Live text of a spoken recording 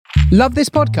Love this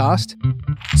podcast?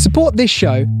 Support this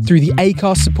show through the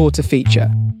Acast supporter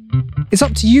feature. It's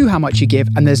up to you how much you give,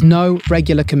 and there's no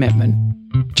regular commitment.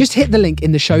 Just hit the link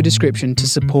in the show description to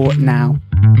support now.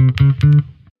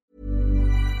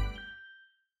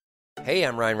 Hey,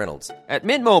 I'm Ryan Reynolds. At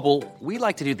Mint Mobile, we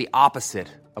like to do the opposite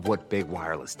of what Big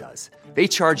Wireless does. They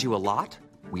charge you a lot,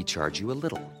 we charge you a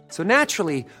little. So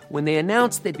naturally, when they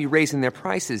announced they'd be raising their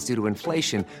prices due to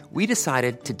inflation, we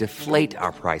decided to deflate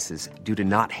our prices due to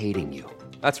not hating you.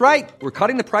 That's right. We're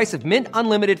cutting the price of Mint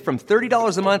Unlimited from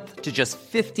 $30 a month to just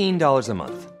 $15 a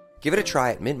month. Give it a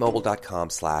try at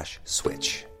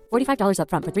mintmobile.com/switch. $45 up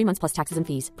front for 3 months plus taxes and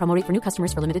fees. Promo rate for new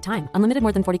customers for limited time. Unlimited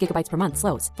more than 40 gigabytes per month.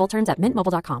 Slows full terms at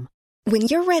mintmobile.com. When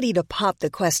you're ready to pop the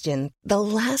question, the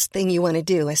last thing you want to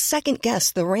do is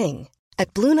second-guess the ring.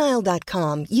 At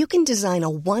BlueNile.com, you can design a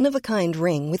one-of-a-kind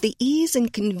ring with the ease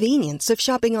and convenience of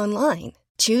shopping online.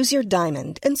 Choose your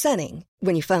diamond and setting.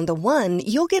 When you find the one,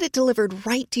 you'll get it delivered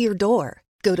right to your door.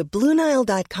 Go to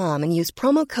BlueNile.com and use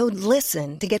promo code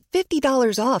LISTEN to get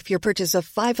 $50 off your purchase of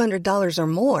 $500 or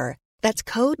more. That's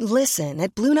code LISTEN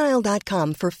at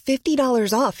BlueNile.com for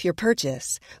 $50 off your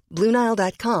purchase.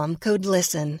 BlueNile.com, code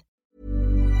LISTEN.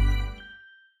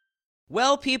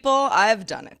 Well, people, I've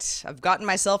done it. I've gotten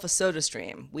myself a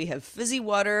SodaStream. We have fizzy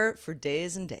water for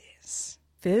days and days.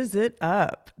 Fizz it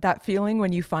up. That feeling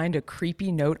when you find a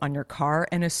creepy note on your car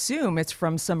and assume it's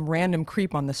from some random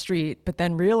creep on the street, but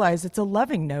then realize it's a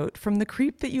loving note from the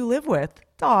creep that you live with.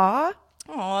 Aw.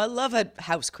 Oh, I love a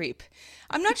house creep.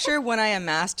 I'm not sure when I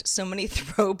amassed so many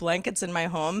throw blankets in my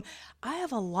home. I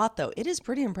have a lot, though. It is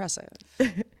pretty impressive.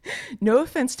 No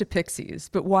offense to Pixies,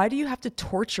 but why do you have to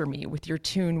torture me with your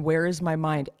tune Where Is My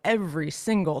Mind every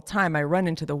single time I run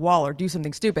into the wall or do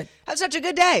something stupid? Have such a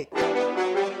good day.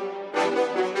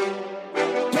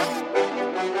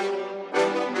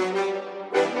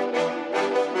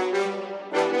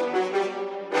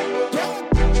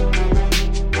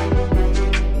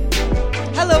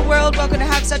 Hello, world. Welcome to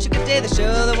Have Such a Good Day, the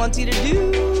show that wants you to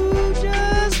do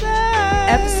just that.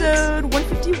 Episode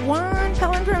 151,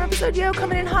 Palindrome episode, yo,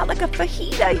 coming in hot like a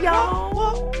fajita, y'all.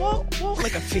 Whoa.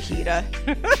 Like a fajita.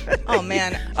 Oh,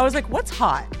 man. I was like, what's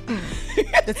hot?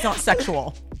 It's not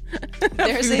sexual.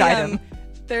 There's Food item.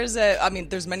 There's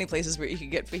many places where you can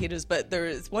get fajitas, but there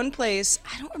is one place,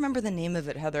 I don't remember the name of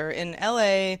it, Heather, in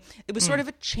LA. It was sort of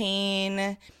a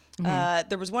chain.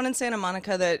 There was one in Santa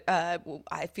Monica that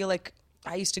I feel like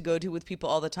I used to go to with people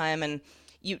all the time, and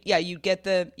you get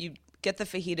the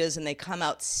fajitas and they come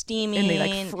out steaming And they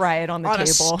like fry it on the table. A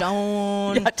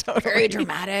stone. Yeah, totally. Very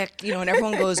dramatic, and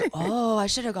everyone goes, "Oh, I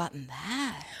should have gotten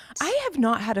that." I have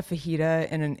not had a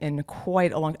fajita in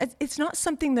quite a long. It's not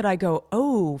something that I go,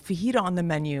 oh, fajita on the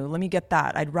menu. Let me get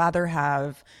that. I'd rather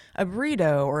have a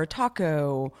burrito or a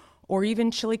taco or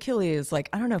even chilaquiles. Like,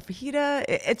 I don't know, fajita.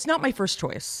 It's not my first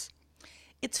choice.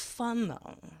 It's fun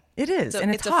though. It is, So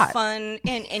and it's hot. a fun,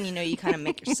 and you kind of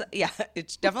make your, yeah,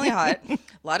 it's definitely hot, a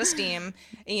lot of steam.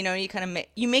 And, you kind of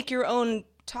make your own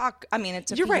talk. I mean,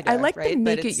 it's a You're right. fajita, I like right? to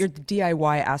make it. Your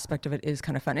DIY aspect of it is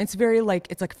kind of fun. It's very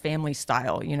it's like family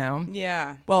style,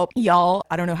 Yeah. Well, y'all,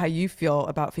 I don't know how you feel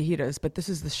about fajitas, but this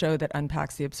is the show that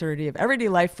unpacks the absurdity of everyday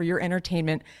life for your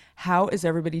entertainment. How is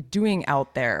everybody doing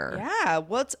out there? Yeah,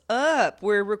 what's up?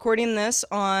 We're recording this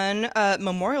on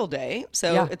Memorial Day,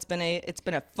 so Yeah. it's been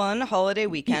a fun holiday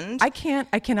weekend. I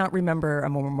cannot remember a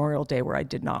Memorial Day where I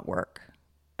did not work.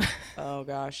 Oh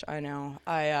gosh, I know.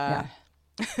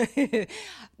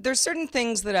 There's certain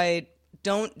things that I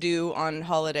don't do on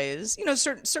holidays.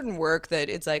 Certain work that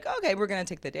it's like, okay, we're gonna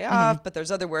take the day off, but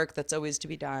there's other work that's always to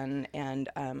be done, and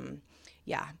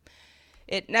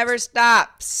it never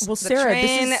stops. Well, Sarah,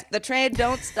 the train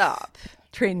don't stop.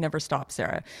 Train never stops,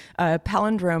 Sarah.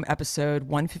 Palindrome episode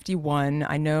 151.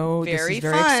 I know this Very is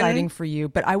very fun. exciting for you,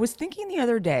 but I was thinking the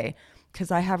other day,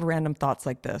 because I have random thoughts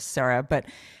like this, Sarah, but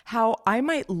how I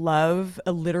might love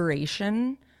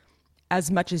alliteration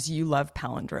as much as you love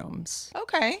palindromes.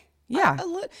 Okay. Yeah.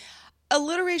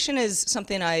 Alliteration is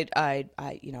something I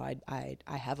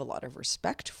have a lot of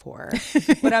respect for,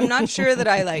 but I'm not sure that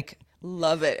I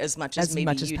love it as much as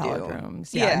maybe you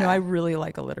palindromes. do. Yeah. No, I really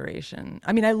like alliteration.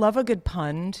 I mean, I love a good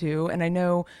pun too, and I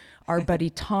know our buddy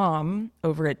Tom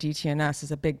over at DTNS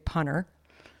is a big punner.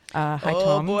 Hi,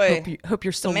 Tom. Boy. Hope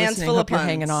you're still Man's listening. full of Hope you're puns.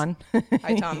 hanging on.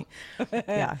 Hi, Tom.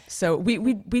 Yeah. So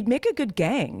we'd make a good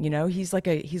gang. He's like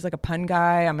a pun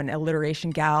guy. I'm an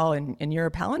alliteration gal, and you're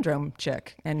a palindrome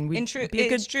chick, and we'd be a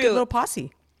good little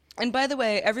posse. And by the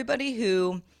way, everybody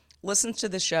who listens to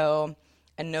the show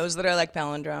and knows that I like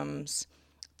palindromes,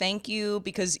 thank you,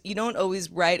 because you don't always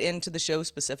write into the show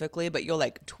specifically, but you'll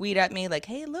like tweet at me like,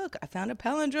 hey, look, I found a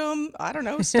palindrome, I don't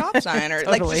know, stop sign, or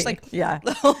like just like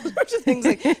all sorts of things.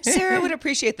 Like, Sarah would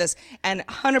appreciate this. And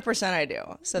 100% I do.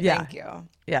 So thank you.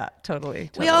 Yeah,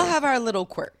 totally. We all have our little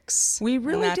quirks. We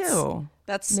really do.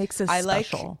 That's makes us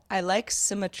special. I like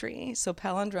symmetry. So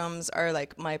palindromes are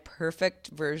like my perfect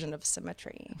version of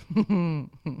symmetry.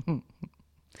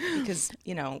 Because,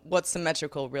 you know, what's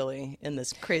symmetrical really in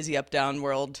this crazy up-down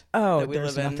world that we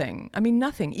live in? Nothing. I mean,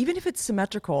 nothing. Even if it's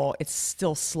symmetrical, it's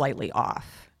still slightly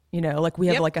off. You know, like we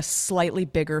have like a slightly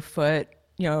bigger foot,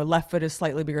 you know, left foot is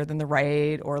slightly bigger than the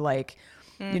right, or like,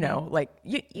 you know, like,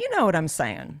 you know what I'm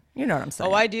saying. You know what I'm saying.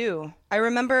 Oh, I do. I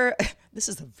remember, this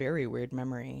is a very weird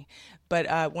memory,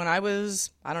 but when I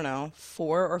was, I don't know,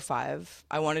 4 or 5,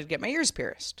 I wanted to get my ears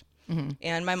pierced.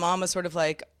 And my mom was sort of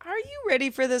like, are you ready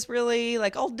for this really?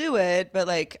 Like, I'll do it, but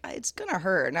like, it's going to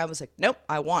hurt. And I was like, nope,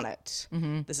 I want it.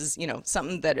 This is, you know,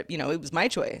 something that, you know, it was my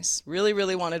choice. Really,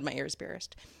 really wanted my ears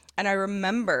pierced. And I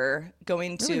remember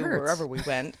going to wherever we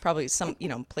went, probably some, you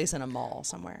know, place in a mall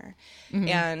somewhere.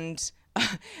 And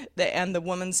the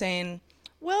woman saying,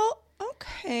 well,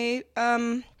 okay,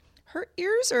 her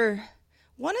ears are...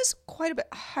 one is quite a bit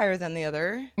higher than the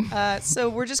other. So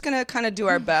we're just going to kind of do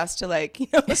our best to like, you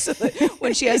know, so that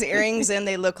when she has earrings in,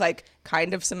 they look like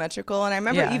kind of symmetrical. And I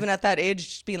remember even at that age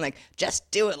just being like, just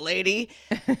do it, lady.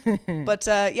 But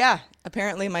yeah,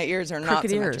 apparently my ears are not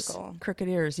symmetrical. Crooked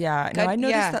ears, yeah. No, I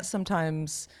notice that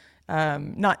sometimes,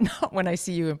 not when I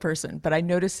see you in person, but I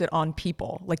notice it on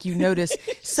people. Like you notice,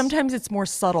 sometimes it's more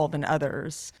subtle than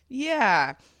others.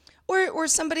 Yeah. Or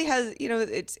somebody has, you know,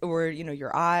 it's, or, you know,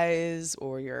 your eyes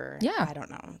or your, I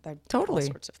don't know. Totally. All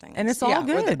sorts of things. And it's all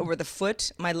good. Or the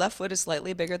foot, my left foot is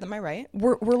slightly bigger than my right.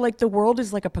 We're like, the world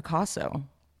is like a Picasso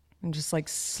and just like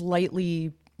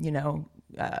slightly, you know,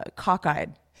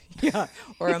 cockeyed. Yeah.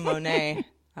 Or a Monet.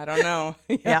 I don't know.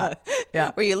 Yeah.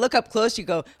 Where you look up close, you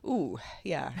go, ooh,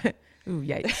 yeah. Ooh,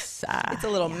 yikes. It's a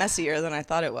little messier than I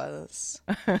thought it was.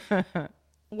 Well,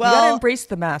 you gotta embrace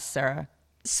the mess, Sarah.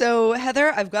 So,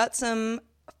 Heather, I've got some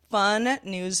fun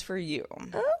news for you.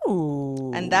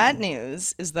 Oh. And that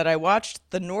news is that I watched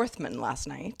The Northman last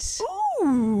night.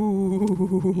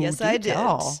 Ooh. Yes, I did.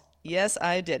 Yes,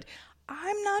 I did.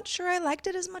 I'm not sure I liked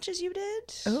it as much as you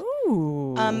did.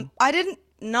 Ooh. I didn't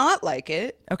not like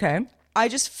it. Okay. I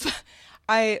just...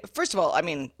 first of all, I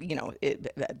mean, you know,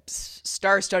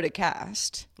 star-studded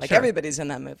cast. Like, everybody's in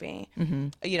that movie.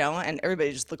 You know, and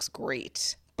everybody just looks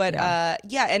great. But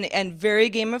and very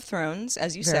Game of Thrones,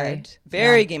 as you said.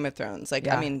 Very Game of Thrones. Like,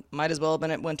 I mean, might as well have been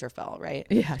at Winterfell, right?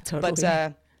 Yeah, totally.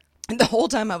 But the whole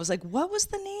time I was like, what was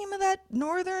the name of that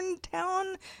northern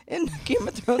town in Game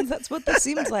of Thrones? That's what this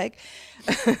seems like.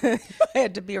 I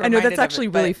had to be reminded. I know, that's actually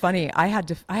really funny. I had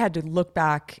to look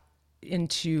back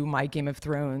into my Game of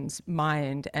Thrones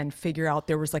mind and figure out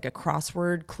there was like a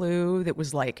crossword clue that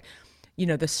was like, you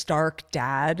know, the Stark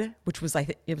dad, which was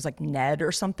like, it was like Ned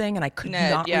or something. And I could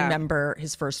not remember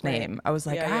his first name. I was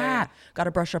like, got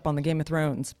to brush up on the Game of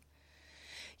Thrones.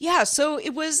 Yeah. So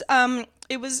it was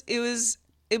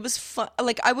fun.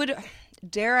 Like, I would,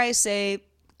 dare I say,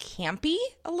 campy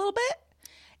a little bit.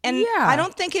 And I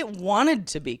don't think it wanted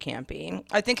to be campy.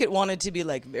 I think it wanted to be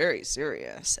like very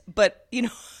serious. But, you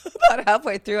know, about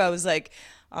halfway through, I was like,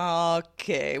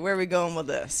 okay, where are we going with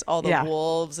this? All the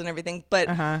wolves and everything. But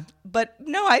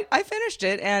no, I finished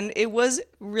it and it was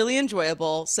really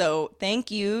enjoyable. So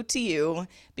thank you to you,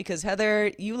 because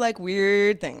Heather, you like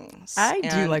weird things. I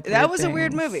do like weird things. That was a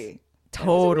weird movie.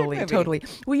 Totally.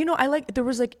 Well, you know, there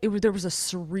was a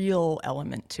surreal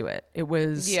element to it. It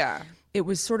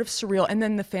was sort of surreal, and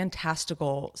then the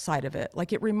fantastical side of it.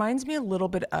 Like, it reminds me a little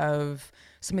bit of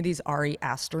some of these Ari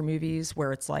Aster movies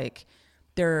where it's like,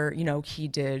 you know, he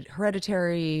did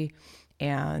Hereditary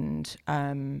and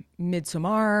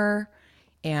Midsommar,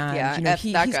 and you know,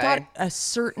 he's got a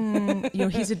certain, you know,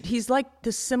 he's like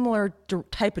the similar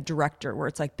type of director where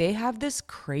it's like they have this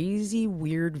crazy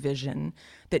weird vision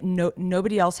that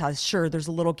nobody else has. Sure, there's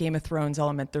a little Game of Thrones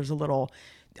element. There's a little,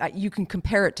 you can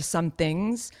compare it to some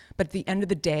things, but at the end of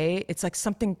the day, it's like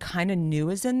something kind of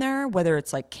new is in there, whether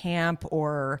it's like camp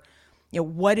or, you know,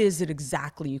 what is it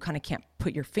exactly? You kind of can't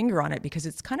put your finger on it because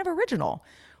it's kind of original,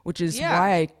 which is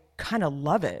why I kind of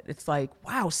love it. It's like,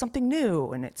 wow, something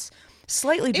new, and it's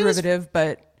slightly derivative,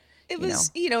 but it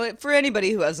was, you know, for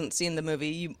anybody who hasn't seen the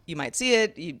movie, you might see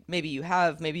it. Maybe you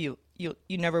have, maybe you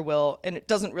never will, and it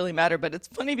doesn't really matter. But it's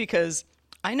funny because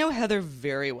I know Heather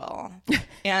very well,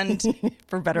 and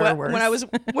for better or worse. When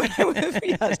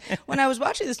I was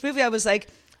watching this movie, I was like,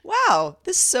 wow,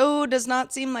 this so does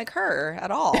not seem like her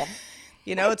at all.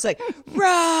 You know, it's like,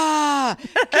 rah,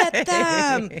 get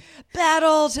them,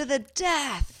 battle to the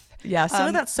death. Yeah, some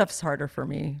of that stuff's harder for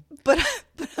me. But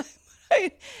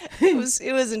it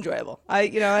was enjoyable.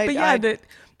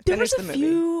 There was a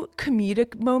few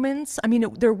comedic moments. I mean,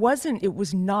 it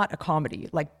was not a comedy,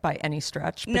 like by any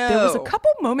stretch, but there was a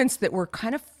couple moments that were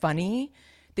kind of funny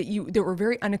that were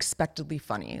very unexpectedly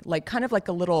funny, like kind of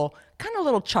a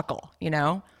little chuckle, you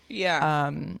know?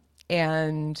 Yeah.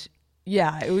 And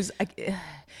yeah, it was,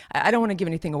 I don't want to give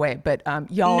anything away, but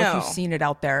y'all, if you've seen it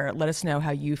out there, let us know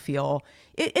how you feel.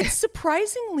 It's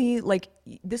surprisingly, like,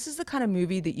 this is the kind of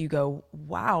movie that you go,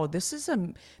 wow,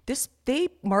 they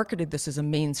marketed this as a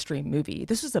mainstream movie.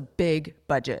 This is a big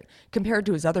budget compared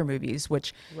to his other movies,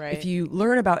 which if you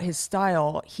learn about his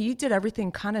style, he did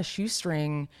everything kind of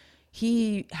shoestring.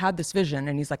 He had this vision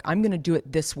and he's like, I'm going to do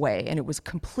it this way. And it was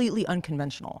completely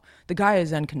unconventional. The guy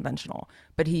is unconventional,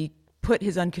 but he put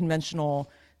his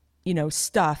unconventional,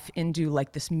 stuff into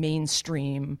like this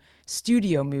mainstream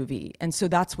studio movie. And so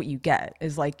that's what you get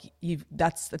is like,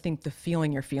 that's, I think, the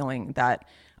feeling you're feeling, that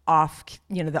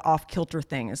the off kilter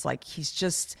thing is like, he's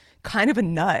just kind of a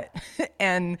nut.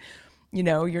 And,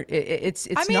 it's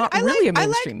not really a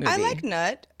mainstream movie. I like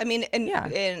nut. I mean,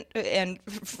 and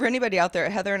for anybody out there,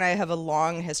 Heather and I have a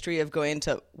long history of going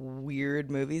to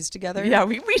weird movies together. Yeah,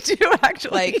 we do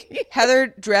actually. Like, Heather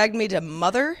dragged me to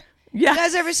Mother. Yeah. You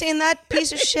guys ever seen that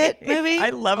piece of shit movie? I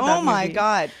love that movie. Oh my movie.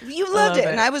 God. You loved it.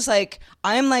 And I was like,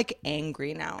 I'm like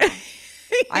angry now.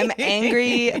 I'm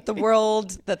angry at the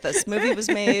world that this movie was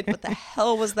made. What the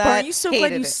hell was that? But are you so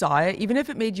glad you saw it? Even if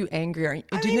it made you angry,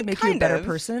 didn't it make you a better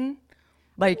person?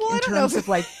 Like, in terms of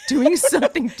like doing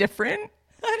something different?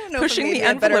 I don't know. Pushing if it made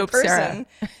the me a better envelope, Sarah.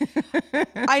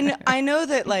 I know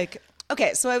that, like,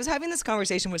 okay, so I was having this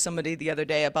conversation with somebody the other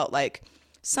day about, like,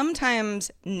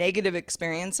 sometimes negative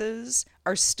experiences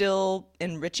are still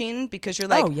enriching because you're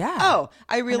like,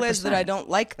 I realized 100%. That I don't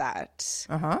like that.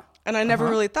 And I never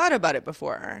really thought about it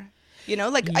before. You know,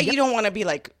 like, you don't want to be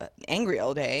like angry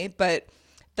all day, but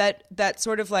that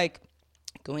sort of like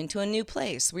going to a new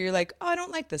place where you're like, oh, I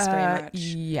don't like this very much.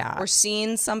 Yeah. Or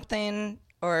seeing something,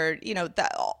 or,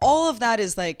 that all of that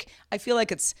is like, I feel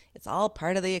like it's all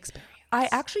part of the experience. I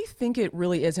actually think it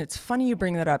really is. And it's funny you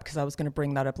bring that up because I was going to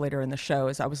bring that up later in the show.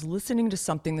 Is I was listening to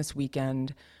something this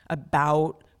weekend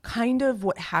about kind of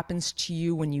what happens to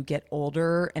you when you get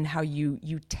older and how you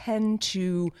tend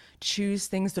to choose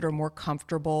things that are more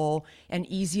comfortable and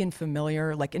easy and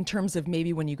familiar, like in terms of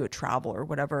maybe when you go travel or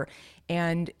whatever.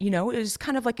 And, it was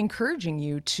kind of like encouraging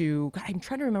you to, God, I'm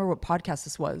trying to remember what podcast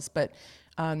this was, but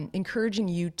encouraging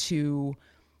you to,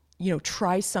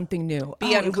 try something new.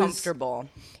 Be uncomfortable.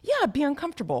 Be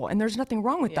uncomfortable. And there's nothing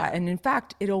wrong with that. And in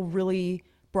fact, it'll really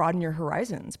broaden your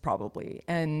horizons probably.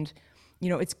 And,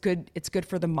 it's good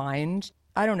for the mind.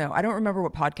 I don't know. I don't remember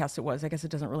what podcast it was. I guess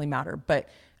it doesn't really matter. But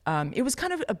it was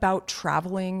kind of about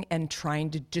traveling and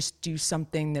trying to just do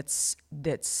something that's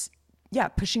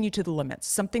pushing you to the limits.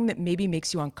 Something that maybe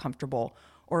makes you uncomfortable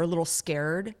or a little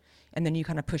scared. And then you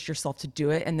kind of push yourself to do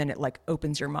it. And then it like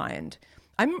opens your mind.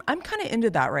 I'm kind of into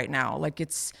that right now. Like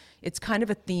it's kind of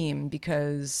a theme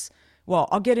because, well,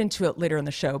 I'll get into it later in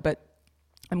the show, but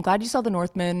I'm glad you saw The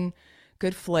Northman.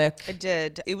 Good flick. I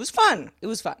did. It was fun.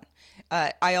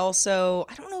 I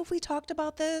don't know if we talked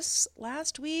about this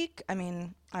last week. I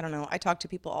mean, I don't know. I talk to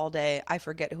people all day. I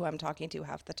forget who I'm talking to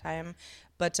half the time.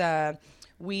 But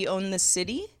We Own the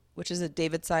City, which is a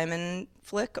David Simon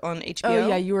flick on HBO.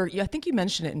 Oh, yeah. I think you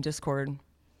mentioned it in Discord.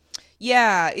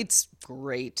 Yeah, it's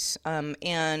great.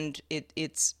 And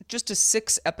it's just a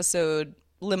 6-episode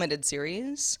limited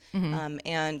series.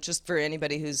 And just for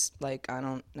anybody who's like, I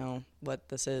don't know what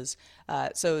this is.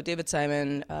 So David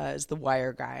Simon is the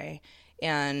Wire guy.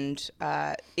 And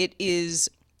it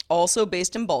is also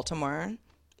based in Baltimore.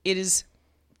 It is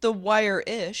The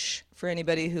Wire-ish for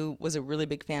anybody who was a really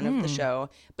big fan of the show.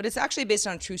 But it's actually based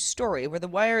on a true story where The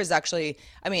Wire is actually,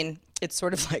 I mean, it's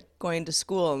sort of like going to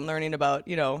school and learning about,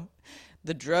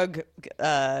 the drug,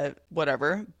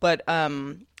 whatever. But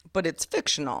it's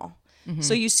fictional.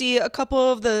 So you see a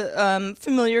couple of the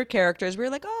familiar characters where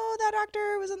you're like, oh, that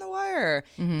actor was in The Wire.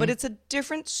 But it's a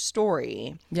different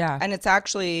story. Yeah. And it's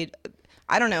actually,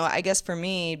 I don't know, I guess for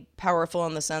me, powerful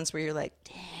in the sense where you're like,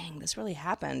 dang, this really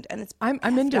happened. And it's I'm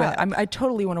into it. I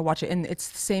totally want to watch it. And it's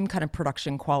the same kind of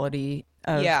production quality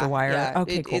of The Wire. Yeah.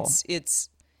 Okay, cool. It's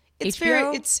HBO?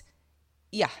 very,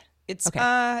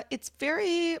 it's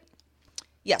very,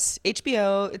 yes,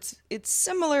 HBO. It's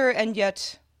similar and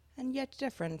yet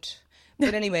different.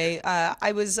 But anyway,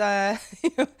 I was,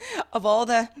 of all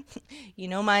the,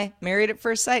 my Married at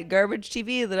First Sight garbage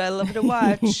TV that I love to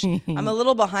watch, I'm a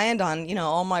little behind on,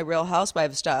 all my Real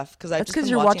Housewives stuff. That's because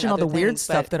you're watching all the weird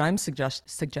stuff that I'm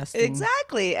suggesting.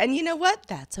 Exactly. And you know what?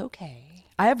 That's okay.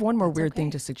 I have one more weird thing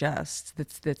to suggest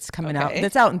that's coming out,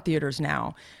 that's out in theaters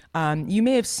now. You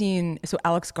may have seen, so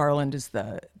Alex Garland is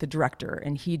the director,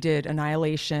 and he did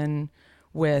Annihilation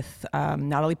with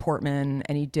Natalie Portman,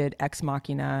 and he did Ex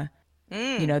Machina,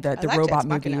 the robot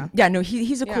movie. Yeah, no,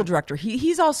 he's a cool director.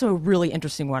 He's also a really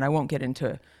interesting one. I won't get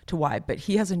into why, but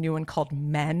he has a new one called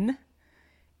Men,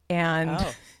 and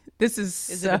this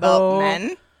is it about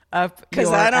men?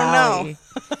 Because I don't know.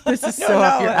 This is so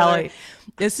up your alley.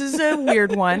 This is a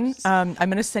weird one. I'm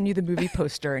going to send you the movie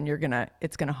poster, and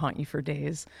it's gonna haunt you for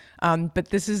days. But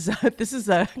this is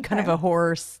a kind of a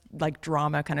horror, like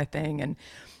drama kind of thing, and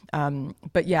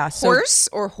but yeah. So, horse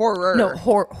or horror? No,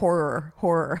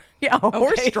 horror. Yeah,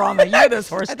 horse drama. You know those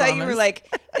horse I dramas. thought you were like,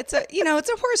 it's a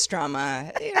horse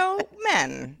drama.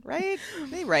 Men, right?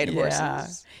 They ride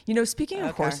horses. Speaking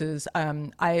of horses,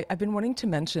 I've been wanting to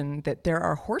mention that there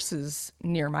are horses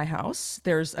near my house.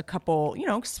 There's a couple,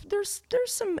 there's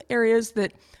some areas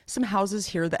some houses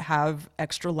here that have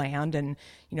extra land, and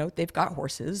they've got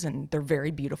horses, and they're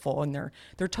very beautiful, and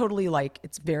they're totally like,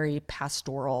 it's very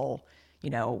pastoral,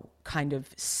 kind of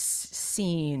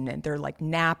scene, and they're like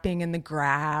napping in the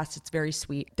grass. It's very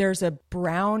sweet. There's a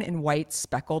brown and white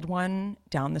speckled one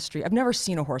down the street. I've never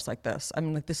seen a horse like this.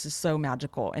 I'm like, this is so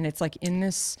magical, and it's like in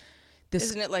this.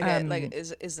 Isn't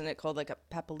it isn't it called like a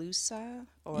Papaloosa?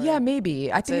 Or yeah,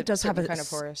 maybe. I think it does have a kind of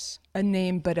horse, a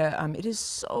name, but it is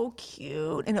so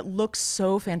cute, and it looks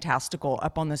so fantastical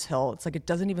up on this hill. It's like it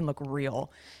doesn't even look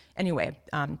real. Anyway,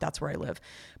 that's where I live.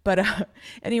 But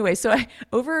anyway, so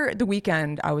over the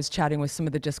weekend, I was chatting with some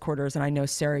of the Discorders, and I know,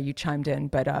 Sarah, you chimed in,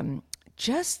 but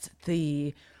just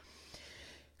the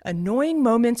annoying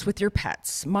moments with your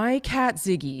pets. My cat,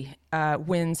 Ziggy,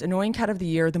 wins Annoying Cat of the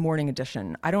Year, the morning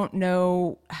edition. I don't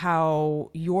know how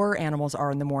your animals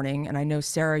are in the morning, and I know,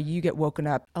 Sarah, you get woken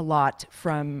up a lot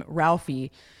from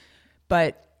Ralphie,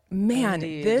 but man,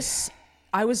 Indeed.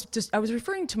 I was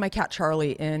referring to my cat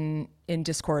Charlie in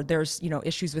Discord. There's,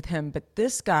 issues with him, but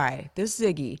this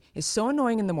Ziggy is so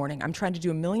annoying in the morning. I'm trying to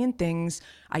do a million things.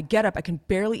 I get up, I can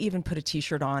barely even put a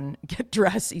t-shirt on, get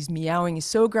dressed. He's meowing. He's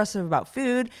so aggressive about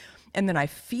food. And then I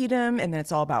feed him, and then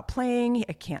it's all about playing.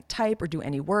 I can't type or do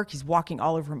any work. He's walking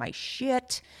all over my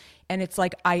shit. And it's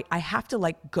like, I have to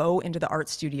like go into the art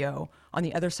studio on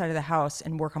the other side of the house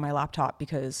and work on my laptop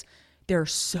because they're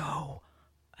so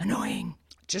annoying.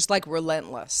 Just like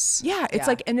relentless. Yeah, it's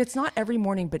like, and it's not every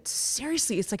morning, but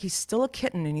seriously, it's like he's still a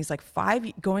kitten, and he's like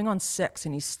 5 going on 6,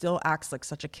 and he still acts like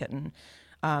such a kitten.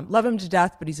 Love him to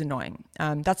death, but he's annoying.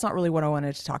 That's not really what I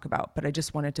wanted to talk about, but I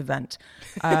just wanted to vent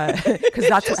because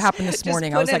that's what happened this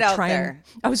morning. I was like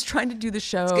trying to do the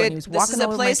show, and he was walking all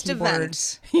over my keyboard.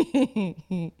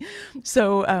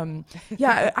 So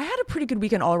yeah, I had a pretty good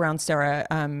weekend all around, Sarah.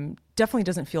 Definitely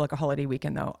doesn't feel like a holiday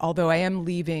weekend though. Although I am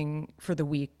leaving for the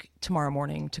week tomorrow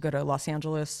morning to go to Los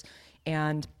Angeles,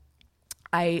 and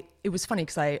it was funny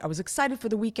because I was excited for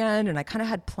the weekend, and I kind of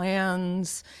had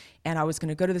plans, and I was going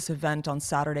to go to this event on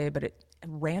Saturday, but it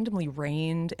randomly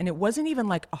rained, and it wasn't even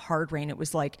like a hard rain. It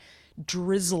was like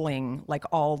drizzling like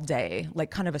all day,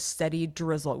 like kind of a steady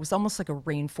drizzle. It was almost like a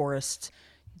rainforest,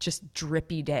 just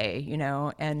drippy day,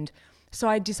 and so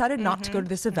I decided not to go to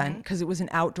this event because it was an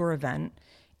outdoor event,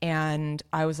 and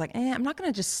I was like, I'm not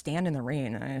going to just stand in the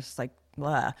rain. And I was like,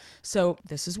 blah. So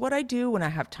this is what I do when I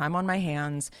have time on my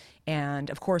hands. And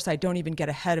of course, I don't even get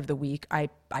ahead of the week. I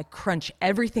crunch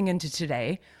everything into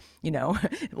today,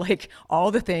 like all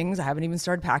the things. I haven't even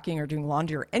started packing or doing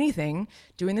laundry or anything,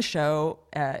 doing the show,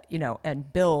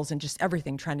 and bills and just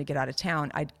everything, trying to get out of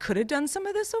town. I could have done some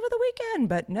of this over the weekend,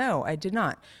 but no, I did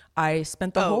not. I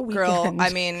spent the whole weekend. Girl, I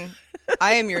mean,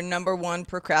 I am your number one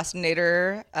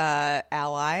procrastinator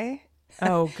ally.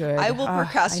 Oh, good. I will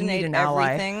procrastinate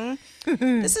everything.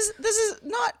 This is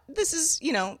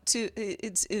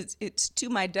it's to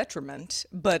my detriment.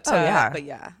 But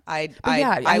I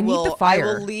will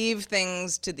leave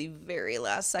things to the very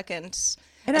last second.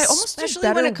 And I almost do especially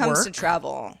better when it comes work. to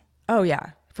travel. Oh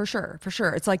yeah, for sure.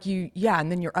 It's like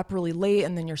and then you're up really late,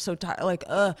 and then you're so tired, like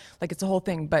it's a whole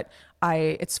thing. But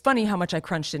it's funny how much I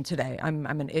crunched in today. I'm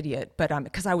an idiot, but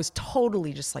because I was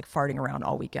totally just like farting around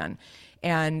all weekend,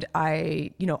 and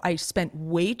I spent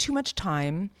way too much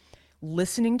time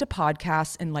listening to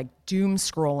podcasts and like doom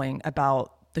scrolling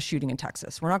about the shooting in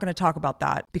Texas. We're not going to talk about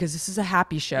that because this is a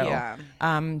happy show. Yeah.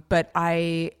 But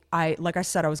I like I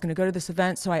said, I was going to go to this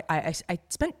event. So I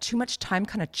spent too much time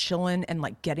kind of chilling and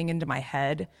like getting into my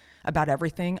head about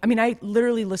everything. I mean, I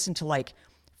literally listened to like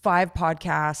 5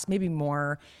 podcasts, maybe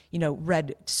more,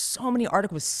 read so many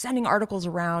articles, sending articles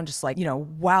around, just like,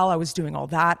 while I was doing all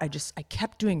that, I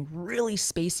kept doing really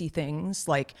spacey things.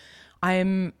 Like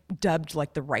I'm dubbed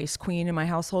like the rice queen in my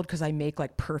household because I make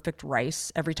like perfect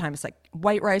rice every time. It's like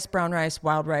white rice, brown rice,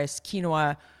 wild rice,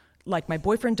 quinoa. Like my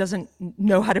boyfriend doesn't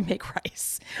know how to make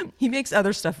rice. He makes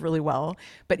other stuff really well,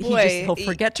 but he'll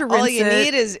forget to rinse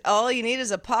it. All you need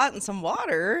is a pot and some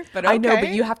water. But okay. I know, but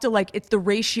you have to the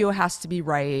ratio has to be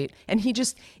right. And he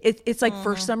just, it's like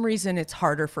for some reason it's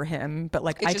harder for him, but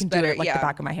like I can do it like the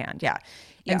back of my hand. Yeah.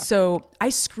 And so I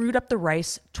screwed up the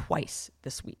rice twice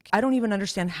this week. I don't even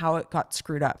understand how it got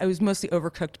screwed up. It was mostly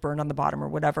overcooked, burned on the bottom or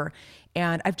whatever.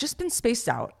 And I've just been spaced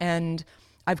out, and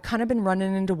I've kind of been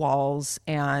running into walls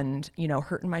and,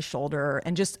 hurting my shoulder.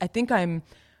 And just, I think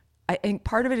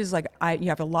part of it is like, you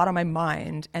have a lot on my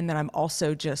mind. And then I'm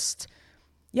also just,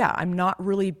 I'm not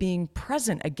really being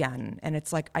present again. And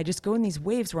it's like, I just go in these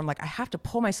waves where I'm like, I have to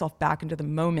pull myself back into the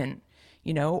moment,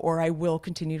 or I will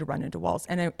continue to run into walls.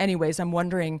 And anyways,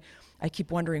 I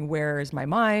keep wondering, where is my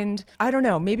mind? I don't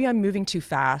know. Maybe I'm moving too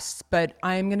fast, but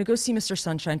I'm going to go see Mr.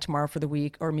 Sunshine tomorrow for the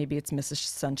week, or maybe it's Mrs.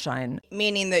 Sunshine.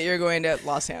 Meaning that you're going to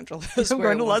Los Angeles. I'm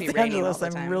going to Los Angeles.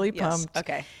 I'm really pumped. Yes.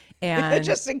 Okay. And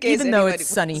just in case, even though it's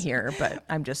sunny here, but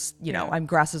I'm just, I'm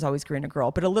grass is always greener girl.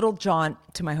 But a little jaunt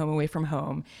to my home away from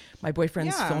home. My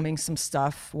boyfriend's filming some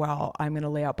stuff while I'm going to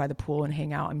lay out by the pool and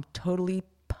hang out. I'm totally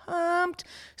pumped.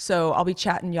 So I'll be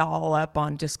chatting y'all up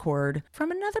on Discord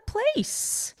from another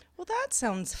place. Well, that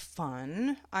sounds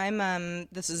fun.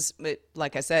 This is,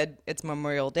 like I said, it's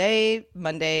Memorial Day,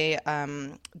 Monday,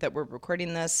 that we're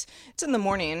recording this. It's in the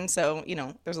morning, so,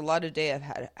 there's a lot of day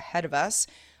ahead of us.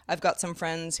 I've got some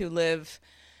friends who live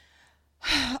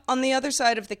on the other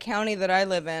side of the county that I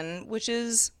live in, which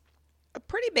is a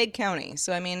pretty big county.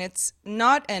 So, I mean, it's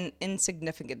not an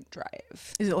insignificant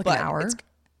drive. Is it like an hour?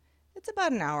 It's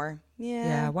about an hour. Yeah.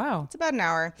 Yeah. Wow. It's about an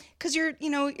hour because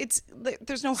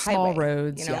there's no small highway,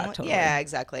 roads. Yeah, totally. Yeah,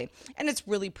 exactly. And it's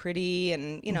really pretty,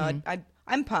 and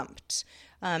I'm pumped.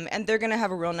 And they're gonna have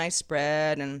a real nice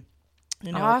spread, and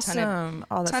awesome.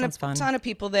 That sounds fun. Ton of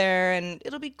people there, and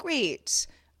it'll be great.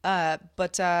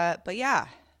 But yeah,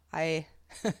 I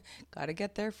gotta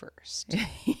get there first.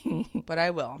 But I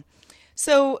will.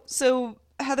 So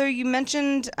Heather, you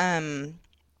mentioned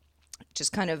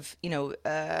just kind of,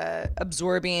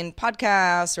 absorbing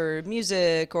podcasts or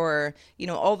music or,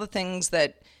 all the things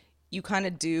that you kind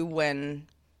of do when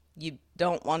you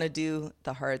don't want to do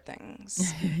the hard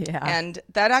things. Yeah. And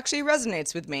that actually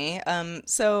resonates with me.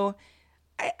 So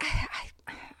I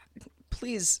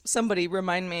please, somebody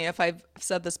remind me if I've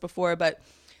said this before, but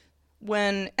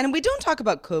and we don't talk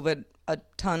about COVID a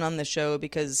ton on the show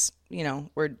because,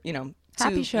 we're,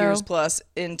 Happy 2 years plus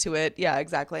into it. Yeah,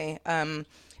 exactly.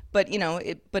 But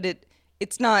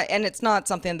it's not, and it's not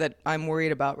something that I'm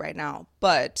worried about right now.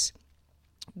 But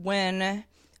when,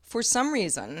 for some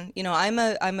reason, I'm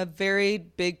a very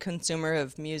big consumer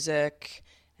of music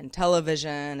and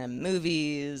television and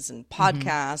movies and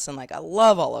podcasts, and I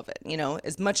love all of it.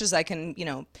 As much as I can,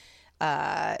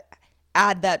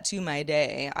 add that to my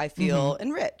day, I feel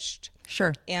enriched.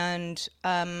 Sure. And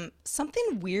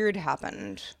something weird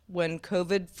happened when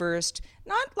COVID first,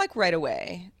 not right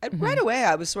away. Right away,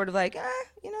 I was sort of like,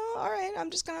 all right, I'm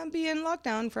just going to be in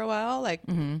lockdown for a while.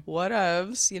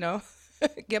 Whatevs,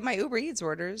 get my Uber Eats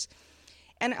orders.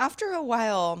 And after a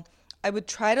while, I would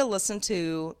try to listen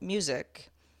to music.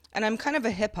 And I'm kind of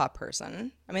a hip hop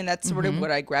person. I mean, that's sort of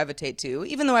what I gravitate to,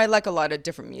 even though I like a lot of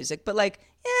different music. But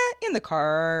in the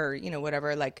car or,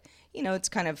 whatever, it's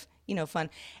kind of, fun.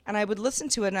 And I would listen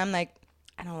to it and I'm like,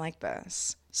 I don't like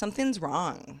this. Something's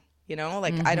wrong.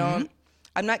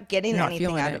 I'm not getting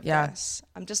anything out of this.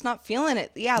 I'm just not feeling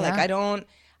it. Yeah. I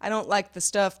don't like the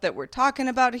stuff that we're talking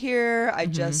about here. I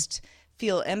just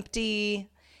feel empty.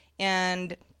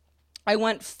 And I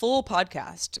went full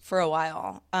podcast for a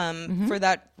while for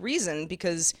that reason,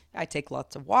 because I take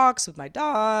lots of walks with my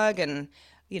dog and,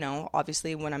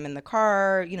 obviously when I'm in the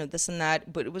car, this and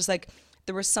that. But it was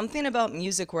there was something about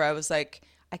music where I was like,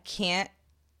 I can't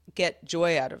get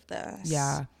joy out of this.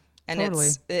 Yeah. And totally.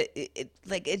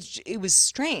 it was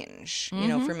strange, for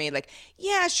me.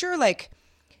 Yeah, sure. The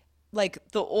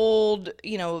old,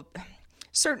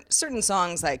 certain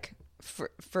songs,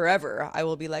 forever, I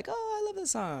will be like, oh, I love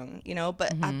this song,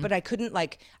 but I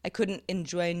couldn't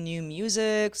enjoy new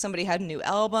music. Somebody had a new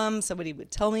album, somebody would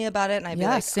tell me about it, and I'd be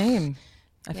like, same.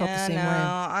 I felt the same way.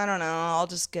 I don't know. I'll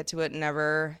just get to it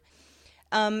never.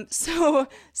 So,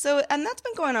 and that's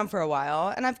been going on for a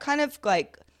while, and I've kind of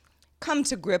like come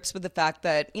to grips with the fact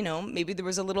that, you know, maybe there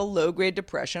was a little low grade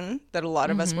depression that a lot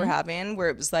of us were having, where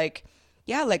it was like,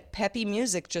 yeah, like peppy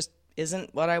music just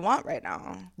isn't what I want right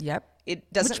now. Yep.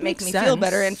 It doesn't Which make makes me sense. feel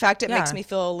better. In fact, it Yeah. makes me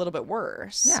feel a little bit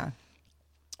worse. Yeah.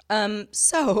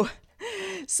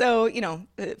 So, you know,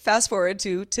 fast forward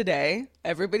to today,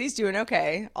 everybody's doing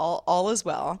okay. All is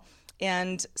well.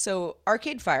 And so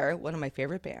Arcade Fire, one of my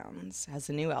favorite bands, has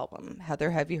a new album.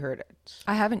 Heather, have you heard it?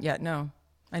 I haven't yet. No,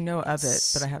 I know of it,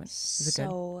 but I haven't. Is it good?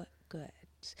 So good.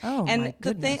 Oh, and my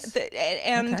the thing, goodness.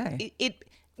 Okay. it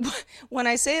when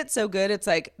I say it's so good, it's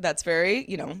like that's very,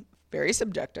 you know, very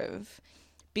subjective,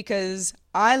 because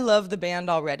I love the band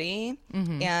already,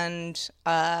 and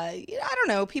I don't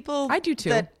know, people. I do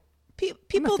too.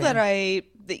 People that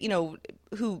you know,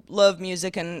 who love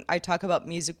music and I talk about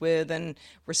music with and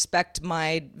respect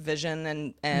my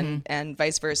vision and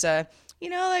vice versa. You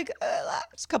know, like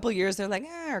last couple of years, they're like,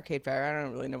 Arcade Fire, I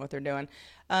don't really know what they're doing.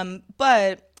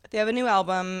 But they have a new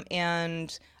album,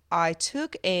 and I've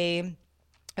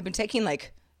been taking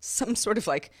like some sort of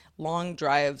like long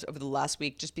drives over the last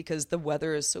week just because the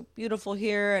weather is so beautiful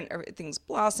here and everything's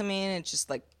blossoming. And it's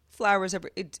just like flowers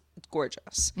it's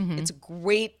gorgeous. It's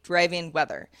great driving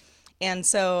weather. And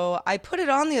so I put it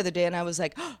on the other day and I was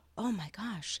like, oh my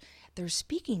gosh, they're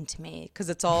speaking to me, because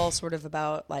it's all sort of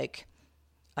about like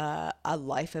a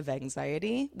life of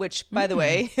anxiety, which by the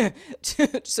way,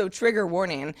 so trigger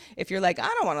warning, if you're like, I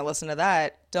don't want to listen to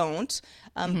that, don't.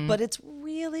 But it's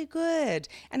really good.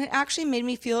 And it actually made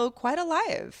me feel quite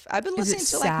alive. I've been listening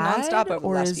to like nonstop over the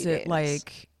last few days. Or is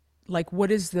it like what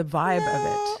is the vibe of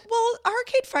it? Well,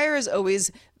 Arcade Fire is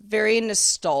always very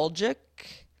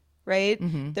nostalgic, right?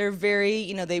 They're very,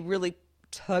 you know, they really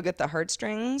tug at the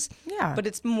heartstrings. Yeah. But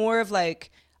it's more of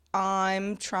like,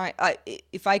 I'm trying,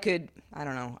 if I could, I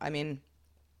don't know. I mean,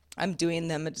 I'm doing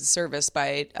them a disservice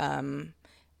by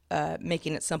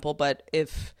making it simple. But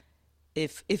if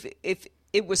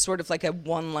it was sort of like a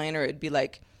one-liner, it'd be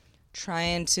like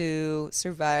trying to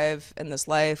survive in this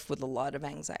life with a lot of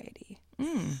anxiety.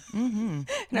 And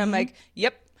I'm like,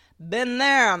 yep, been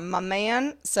there, my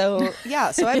man. So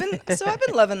yeah, so I've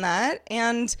been loving that,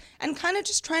 and kind of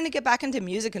just trying to get back into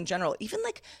music in general, even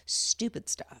like stupid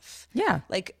stuff. Yeah,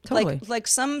 like totally. like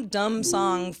some dumb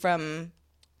song from.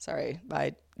 Sorry,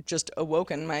 I just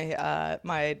awoken my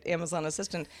my Amazon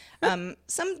assistant.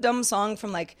 Some dumb song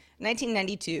from like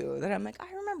 1992 that I'm like,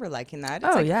 I remember liking that.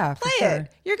 It's like, yeah, play for sure.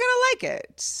 it. You're gonna like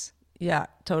it. Yeah,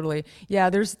 totally. Yeah,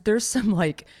 there's some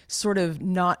like sort of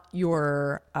not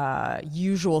your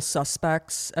usual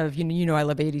suspects of, you know, I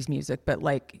love 80s music, but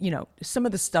like, you know, some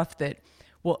of the stuff that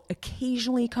will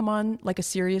occasionally come on like a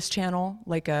Sirius channel,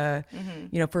 like a,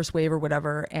 you know, First Wave or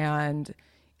whatever. And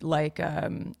like,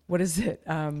 what is it?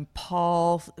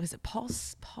 Paul,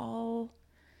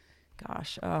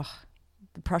 gosh, the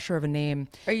pressure of a name.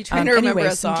 Are you trying to remember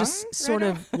a song? Just sort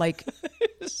of like...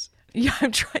 Yeah,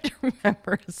 I'm trying to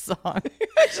remember a song.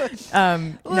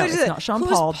 No, it's not Sean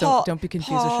Paul. Don't be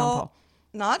confused with Sean Paul.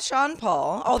 Not Sean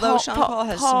Paul, although Sean Paul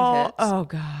has some hits. Oh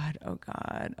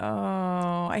God.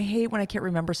 Oh, I hate when I can't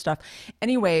remember stuff.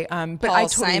 Anyway, but Paul I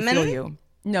totally Simon? feel you.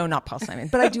 No, not Paul Simon,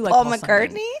 but I do like Paul Paul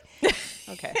McCartney? Simon.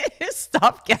 Okay.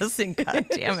 Stop guessing, God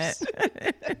damn it.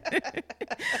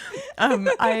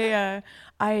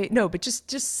 I no, but just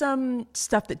some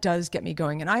stuff that does get me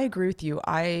going. And I agree with you.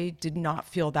 I did not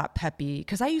feel that peppy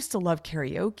because I used to love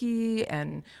karaoke,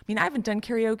 and I mean, I haven't done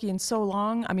karaoke in so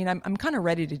long. I mean, I'm kind of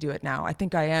ready to do it now. I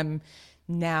think I am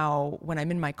now when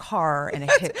I'm in my car and a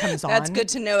hit comes on. That's good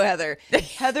to know, Heather.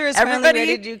 Heather is finally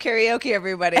ready to do karaoke,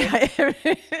 everybody.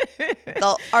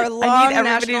 Our long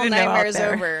national nightmare is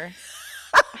over.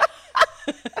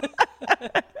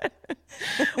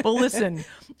 Well, listen,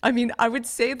 I mean, I would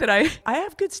say that I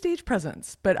have good stage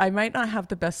presence, but I might not have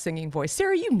the best singing voice.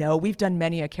 Sarah, you know, we've done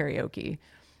many a karaoke.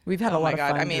 We've had a lot of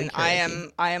fun. I mean, I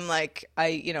am like,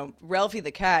 you know, Ralphie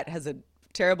the cat has a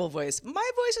terrible voice. My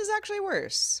voice is actually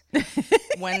worse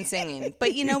when singing.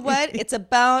 But you know what? It's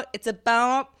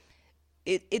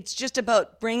just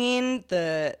about bringing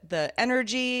the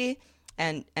energy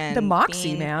and the moxie,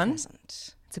 being man.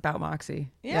 Present. It's about moxie.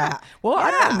 Yeah. Well, I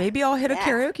don't know. Maybe I'll hit a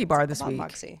karaoke bar this week.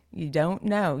 Moxie. You don't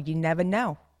know. You never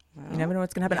know. You never know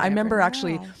what's going to happen. you I remember never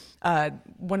actually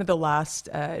one of the last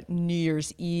New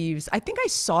Year's Eves, I think I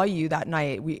saw you that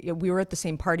night. We were at the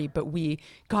same party, but we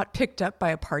got picked up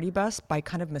by a party bus by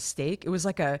kind of mistake. It was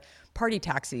like a party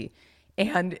taxi.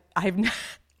 And I did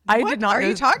not know are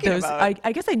you talking about?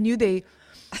 I guess I knew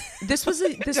This was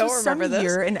Don't some remember this.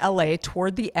 year in LA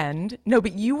toward the end. No,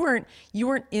 but you weren't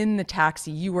in the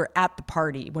taxi. You were at the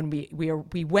party when we were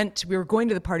going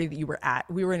to the party that you were at.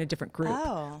 We were in a different group.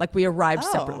 Oh. Like we arrived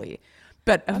separately.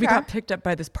 But we Okay. got picked up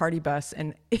by this party bus,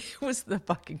 and it was the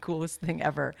fucking coolest thing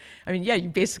ever. I mean, yeah,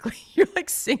 you're like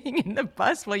singing in the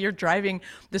bus while you're driving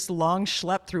this long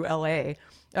schlep through LA.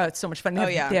 It's so much fun.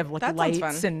 They have like That sounds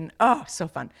lights fun. and so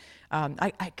fun.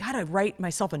 I gotta write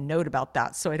myself a note about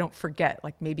that so I don't forget.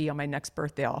 Like maybe on my next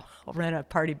birthday, I'll rent a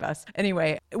party bus.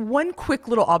 Anyway, one quick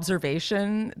little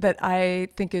observation that I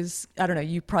think is, I don't know,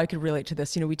 you probably could relate to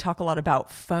this. You know, we talk a lot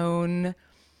about phone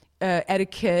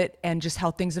etiquette and just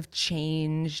how things have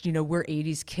changed. You know, we're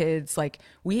 80s kids. Like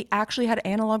we actually had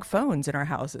analog phones in our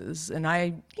houses, and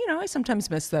I sometimes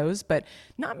miss those, but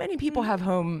not many people have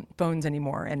home phones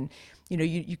anymore. And you know,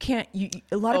 you can't.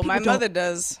 A lot of people my don't. mother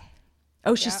does.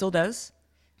 Oh, she still does?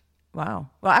 Wow.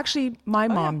 Well, actually, my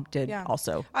mom did Yeah.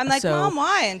 also. I'm like, So- Mom,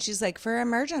 why? And she's like, for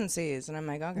emergencies. And I'm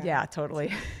like, okay. Yeah,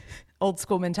 totally. Old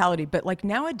school mentality. But like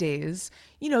nowadays,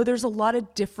 you know, there's a lot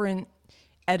of different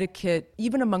etiquette,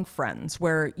 even among friends,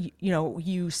 where,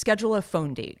 you schedule a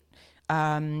phone date,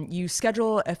 you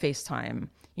schedule a FaceTime,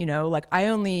 like I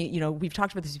only, we've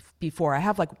talked about this before. I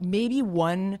have like maybe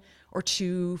one or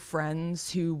two friends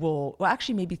who will, well,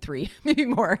 actually maybe three, maybe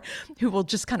more, who will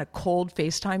just kind of cold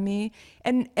FaceTime me.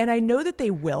 And I know that they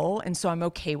will. And so I'm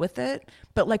okay with it.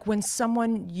 But like when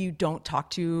someone you don't talk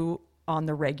to on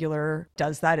the regular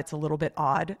does that, it's a little bit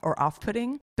odd or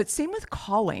off-putting. But same with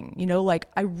calling, like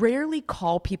I rarely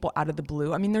call people out of the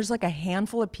blue. I mean, there's like a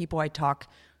handful of people I talk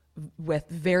with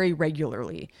very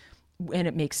regularly and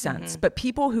it makes sense. But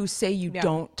people who say you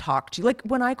don't talk to, like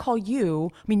when I call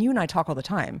you, I mean, you and I talk all the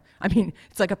time. I mean,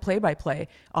 it's like a play-by-play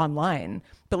online.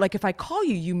 But like if I call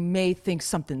you, you may think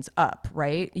something's up,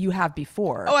 right? You have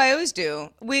before. Oh, I always do.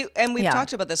 We've Yeah.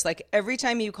 talked about this. Like every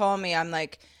time you call me, I'm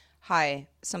like, hi,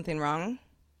 something wrong?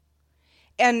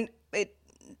 And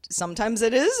sometimes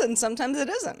it is and sometimes it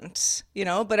isn't,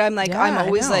 but I'm like, Yeah, I'm I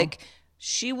always know. like,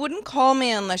 she wouldn't call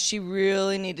me unless she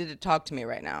really needed to talk to me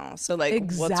right now. So like,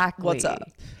 Exactly. what's up?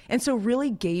 And so really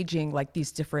gauging like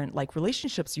these different like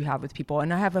relationships you have with people.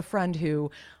 And I have a friend who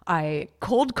I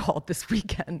cold called this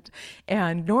weekend.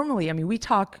 And normally, I mean, we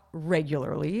talk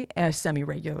regularly,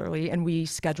 semi-regularly, and we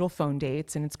schedule phone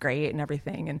dates and it's great and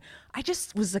everything. And I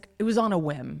just was like, it was on a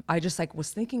whim. I just like was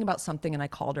thinking about something and I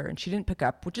called her and she didn't pick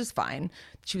up, which is fine.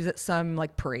 She was at some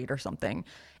like parade or something.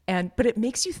 But it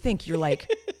makes you think, you're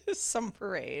like, Some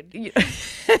parade.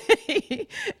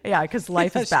 yeah, because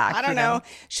life is back. I don't know.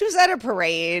 She was at a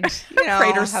parade,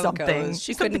 Parade or how it something. goes.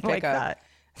 She couldn't Something pick like up.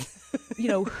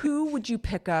 that. Who would you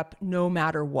pick up no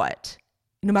matter what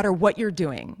you're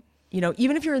doing?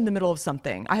 Even if you're in the middle of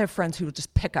something. I have friends who will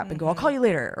just pick up and go, I'll call you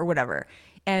later or whatever.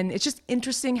 And it's just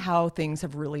interesting how things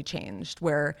have really changed,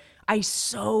 where I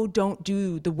so don't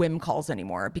do the whim calls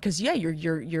anymore because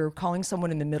you're calling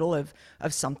someone in the middle of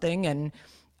something, and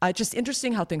just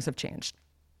interesting how things have changed.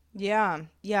 Yeah.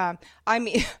 I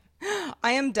mean,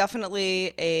 I am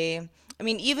definitely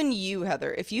even you,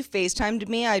 Heather, if you FaceTimed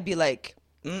me, I'd be like,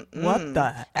 What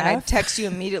the and I'd F? text you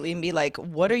immediately and be like,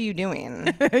 what are you doing?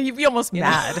 You'd be almost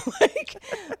mad.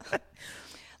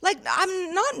 Like,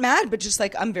 I'm not mad, but just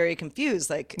like, I'm very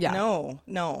confused. Like, Yeah. no.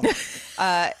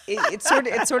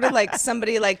 It's sort of like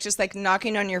somebody like just like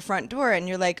knocking on your front door and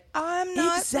you're like, I'm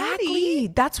not Exactly. ready.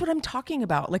 That's what I'm talking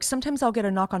about. Like sometimes I'll get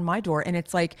a knock on my door and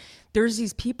it's like there's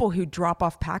these people who drop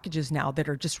off packages now that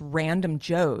are just random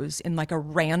Joes in like a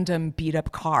random beat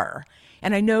up car.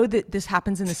 And I know that this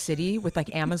happens in the city with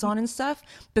like Amazon and stuff,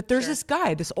 but there's this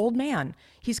guy, this old man.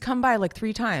 He's come by like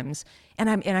 3 times and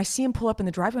I see him pull up in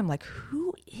the driveway. I'm like,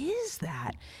 who is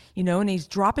that? And he's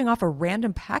dropping off a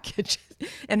random package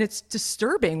and it's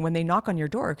disturbing when they knock on your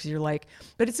door because you're like,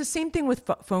 but it's the same thing with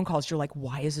phone calls. You're like,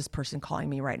 why is this person calling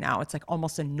me right now? It's like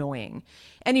almost annoying.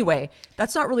 Anyway,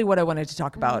 that's not really what I wanted to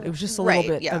talk about. It was just a little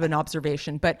bit of an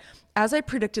observation. But as I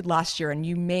predicted last year, and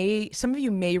some of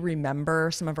you may remember,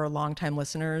 some of our longtime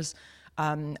listeners,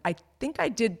 I think I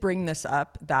did bring this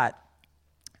up that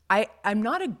I'm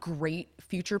not a great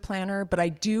future planner, but I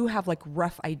do have like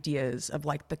rough ideas of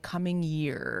like the coming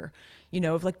year,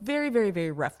 of like very, very,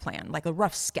 very rough plan, like a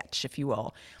rough sketch, if you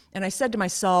will. And I said to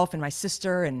myself and my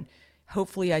sister, and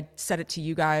hopefully I said it to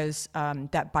you guys,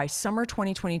 that by summer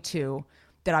 2022,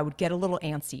 that I would get a little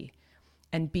antsy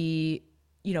and be,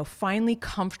 finally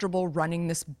comfortable running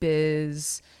this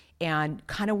biz and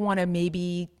kind of want to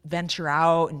maybe venture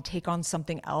out and take on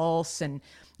something else. And,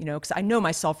 because I know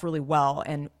myself really well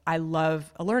and I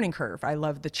love a learning curve. I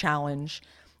love the challenge.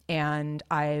 And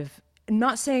I'm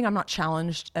not saying I'm not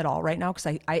challenged at all right now because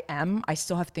I am. I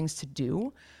still have things to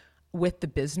do. with the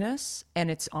business and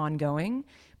it's ongoing,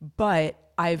 but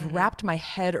I've wrapped my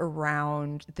head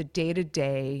around the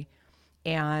day-to-day,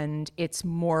 and it's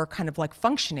more kind of like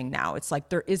functioning now. It's like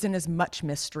there isn't as much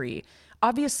mystery.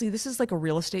 Obviously, this is like a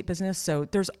real estate business, so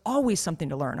there's always something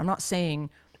to learn. I'm not saying,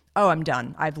 oh, I'm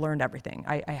done, I've learned everything.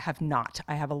 I have not.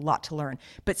 I have a lot to learn.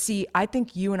 But see, I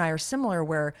think you and I are similar,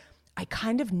 where I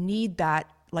kind of need that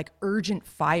like urgent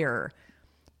fire,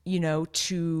 you know,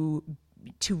 to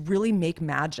really make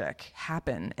magic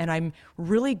happen. And I'm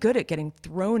really good at getting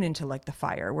thrown into like the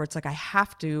fire, where it's like I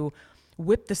have to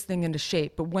whip this thing into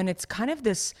shape. But when it's kind of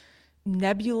this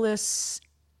nebulous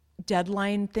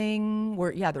deadline thing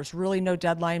where, yeah, there's really no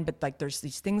deadline, but like there's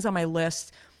these things on my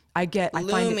list, I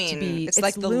find it to be, it's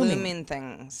like the looming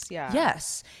things. Yeah.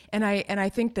 Yes. And I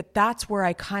think that's where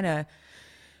I kind of,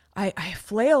 I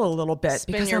flail a little bit,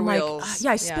 Spin because your I'm wheels.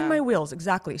 like, I spin my wheels.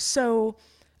 Exactly. So,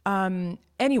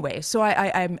 anyway, so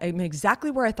I'm exactly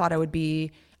where I thought I would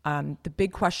be. The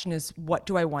big question is, what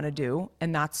do I want to do?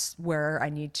 And that's where I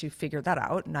need to figure that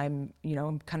out. And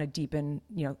I'm kind of deep in,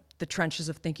 the trenches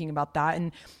of thinking about that.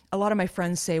 And a lot of my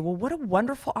friends say, well, what a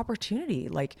wonderful opportunity.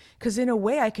 Like, because in a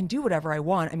way I can do whatever I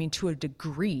want. I mean, to a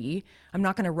degree. I'm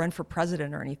not going to run for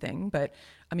president or anything, but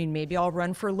I mean, maybe I'll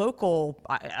run for local.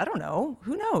 I don't know.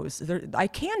 Who knows? I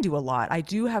can do a lot. I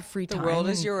do have free time. The world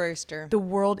is your oyster. The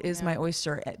world is my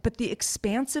oyster. But the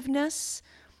expansiveness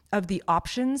of the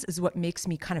options is what makes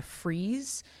me kind of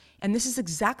freeze. And this is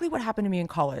exactly what happened to me in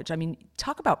college. I mean,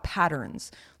 talk about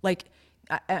patterns. Like,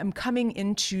 I'm coming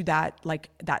into that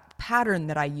pattern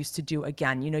that I used to do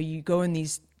again. You go in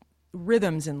these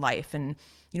rhythms in life, and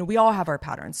we all have our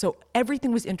patterns. So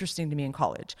everything was interesting to me in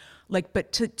college,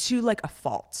 but to like a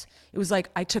fault. It was like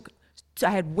I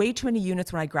had way too many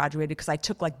units when I graduated, because I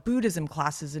took like Buddhism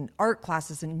classes and art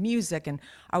classes and music, and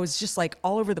I was just like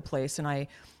all over the place. And I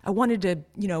wanted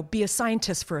to, be a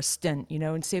scientist for a stint,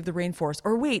 and save the rainforest.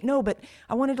 Or wait, no, but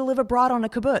I wanted to live abroad on a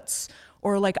kibbutz.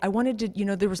 Or like I wanted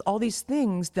to, there was all these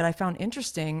things that I found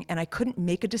interesting, and I couldn't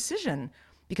make a decision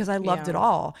because I loved it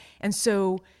all. And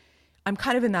so I'm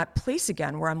kind of in that place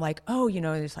again where I'm like, oh,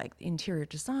 there's like interior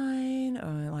design,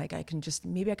 or like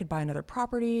maybe I could buy another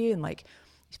property and like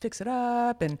fix it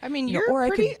up. And I mean, you're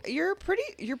pretty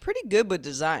good with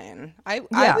design. I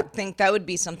would think that would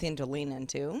be something to lean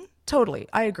into. Totally.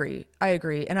 I agree.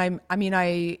 And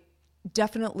I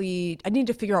definitely, I need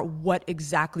to figure out what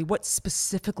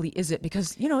specifically is it,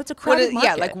 because it's a crowded market.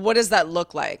 Yeah, like what does that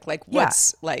look like? Like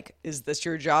what's like, is this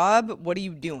your job? What are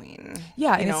you doing?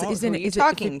 Yeah, and who are you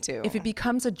talking to? If it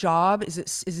becomes a job,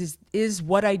 is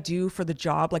what I do for the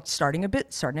job like starting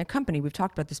a company? We've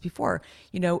talked about this before.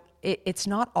 It's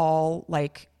not all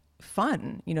like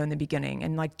fun, in the beginning.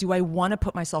 And like, do I want to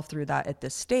put myself through that at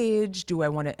this stage?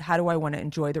 How do I want to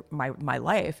enjoy my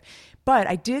life? But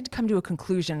I did come to a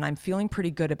conclusion, and I'm feeling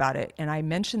pretty good about it. And I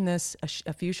mentioned this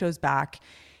a few shows back,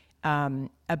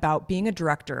 about being a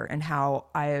director, and how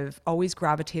I've always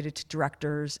gravitated to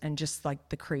directors and just like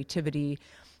the creativity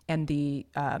and the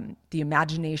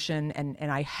imagination.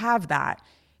 And I have that.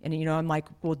 And, I'm like,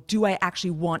 well, do I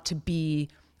actually want to be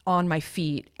on my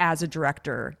feet as a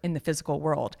director in the physical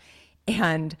world?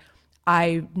 And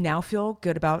I now feel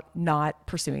good about not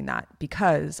pursuing that,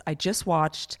 because I just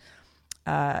watched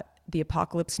the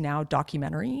Apocalypse Now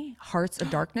documentary, Hearts of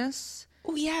Darkness.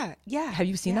 Oh, yeah. Have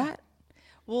you seen that?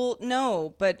 Well,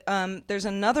 no, but there's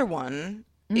another one.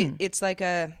 It's like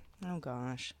oh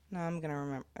gosh, no, I'm gonna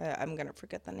remember. I'm gonna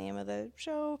forget the name of the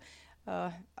show.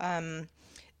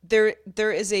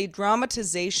 There is a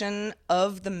dramatization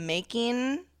of the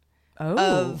making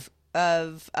of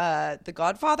The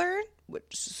Godfather.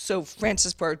 So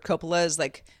Francis Ford Coppola is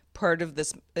like part of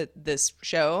this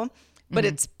show, but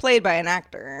it's played by an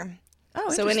actor. Oh,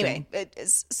 so anyway,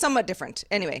 it's somewhat different.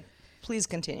 Anyway, please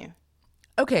continue.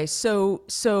 Okay,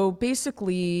 so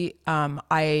basically,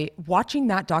 I watching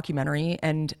that documentary,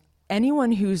 and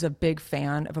anyone who's a big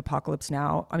fan of Apocalypse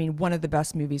Now, I mean, one of the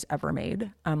best movies ever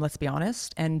made, let's be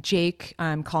honest. And Jake,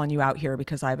 I'm calling you out here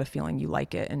because I have a feeling you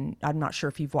like it, and I'm not sure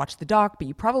if you've watched the doc, but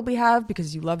you probably have,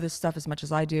 because you love this stuff as much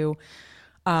as I do.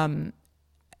 Oh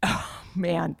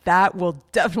man, that will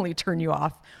definitely turn you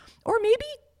off, or maybe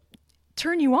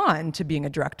turn you on to being a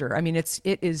director. I mean, it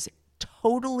is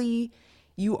totally,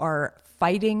 you are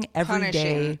fighting every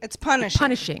day. It's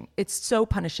punishing. It's so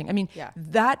punishing. I mean,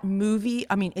 that movie,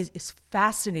 is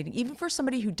fascinating. Even for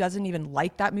somebody who doesn't even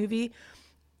like that movie,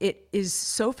 it is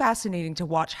so fascinating to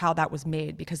watch how that was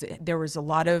made, because there was a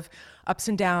lot of ups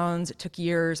and downs. It took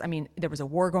years. I mean, there was a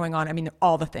war going on. I mean,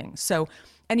 all the things. So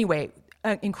anyway,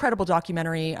 An incredible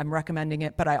documentary. I'm recommending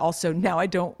it, but I also now I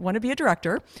don't want to be a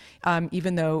director,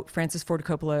 even though Francis Ford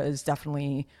Coppola is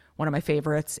definitely one of my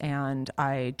favorites, and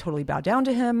I totally bow down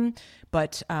to him.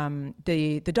 But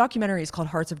the documentary is called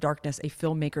Hearts of Darkness: A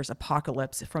Filmmaker's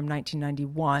Apocalypse from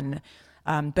 1991.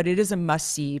 But it is a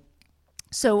must-see.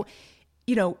 So,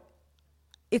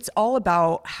 it's all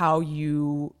about how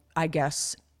you, I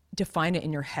guess, define it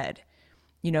in your head.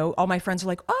 All my friends are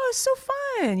like, oh, it's so fun.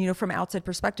 From an outside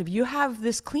perspective, you have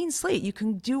this clean slate. You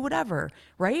can do whatever,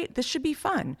 right? This should be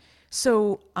fun.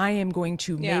 So I am going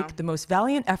to make the most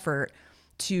valiant effort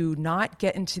to not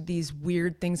get into these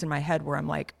weird things in my head where I'm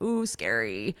like, ooh,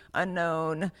 scary,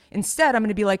 unknown. Instead, I'm going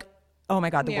to be like, oh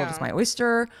my God, the world is my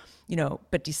oyster,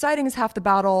 but deciding is half the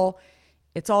battle.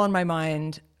 It's all in my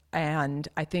mind. And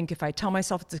I think if I tell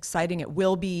myself it's exciting, it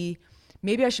will be.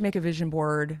 Maybe I should make a vision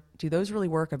board. Do those really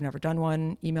work? I've never done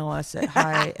one. Email us at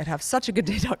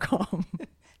hi@havessuchagooddday.com.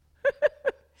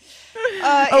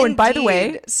 And by the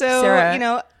way, so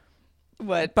Sarah,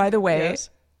 what? By the way, yes.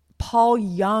 Paul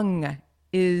Young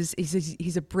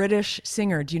he's a British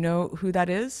singer. Do you know who that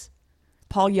is?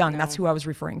 Paul Young. No. That's who I was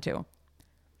referring to.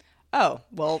 Oh,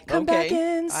 well, Come back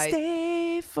and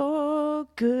stay for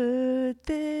good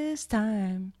this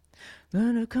time.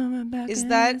 Is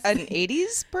that an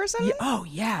 80s person? Yeah, oh,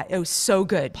 yeah. It was so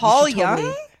good. Paul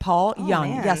Young? Paul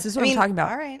Young. Man. Yes, this is what I'm talking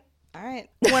about. All right.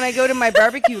 When I go to my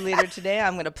barbecue later today,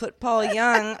 I'm going to put Paul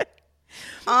Young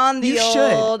on the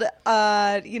old,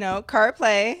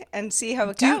 CarPlay and see how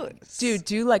it goes. Dude,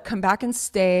 do like come back and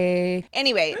stay.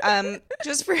 Anyway,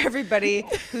 just for everybody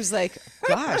who's like,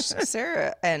 gosh,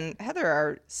 Sarah and Heather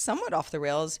are somewhat off the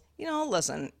rails.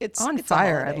 Listen, it's on it's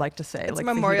fire. I'd like to say it's like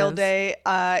Memorial fajitas. Day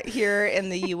here in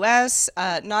the U.S.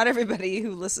 Not everybody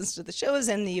who listens to the show is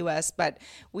in the U.S., but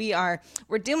we're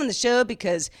doing the show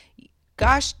because,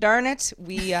 gosh darn it,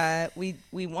 we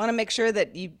want to make sure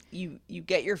that you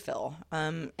get your fill.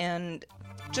 And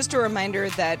just a reminder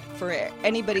that for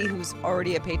anybody who's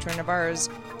already a patron of ours,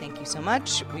 thank you so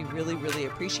much. We really, really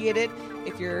appreciate it.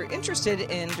 If you're interested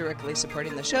in directly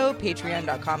supporting the show,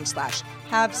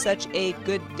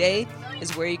 patreon.com/havessuchagooddday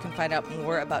is where you can find out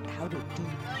more about how to do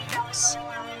that.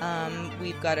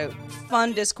 We've got a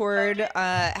fun Discord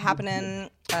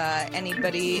happening.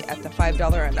 Anybody at the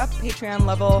 $5 and up Patreon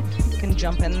level can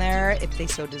jump in there if they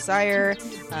so desire.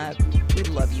 We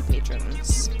love you,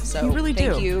 patrons. So we really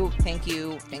do. Thank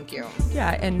you.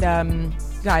 Yeah, and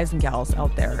guys and gals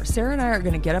out there, Sarah and I are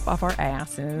going to get up off our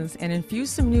asses and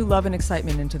infuse some new love and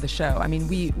excitement into the show. I mean,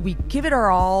 we give it our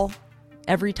all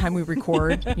every time we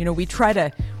record. We try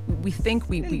to. We think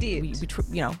we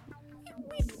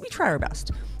try our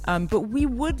best. But we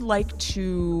would like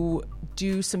to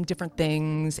do some different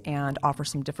things and offer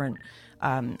some different,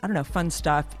 fun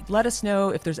stuff. Let us know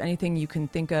if there's anything you can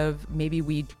think of. Maybe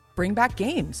we'd bring back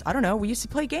games. I don't know. We used to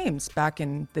play games back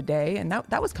in the day, and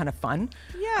that was kind of fun.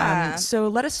 Yeah. So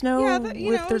let us know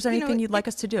if there's anything you'd like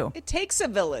us to do. It takes a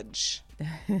village.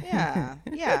 Yeah.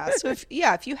 So if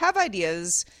you have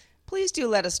ideas, please do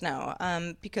let us know.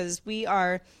 Because we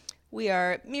are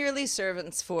merely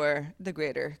servants for the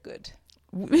greater good.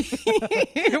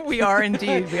 We are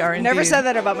indeed. Never said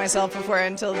that about myself before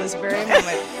until this very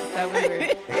moment. That was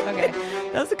weird. Okay.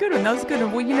 That was a good one. Well,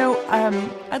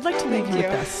 I'd like to leave you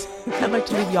with this. I'd like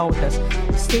to leave y'all with this.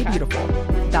 Stay beautiful.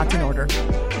 That's in order.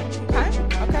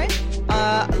 Okay.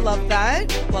 Love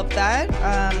that.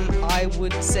 I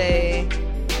would say,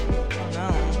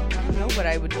 I don't know what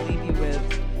I would leave you with.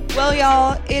 Well,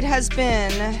 y'all, it has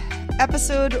been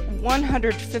episode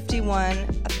 151, a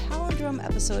palindrome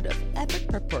episode of epic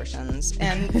proportions.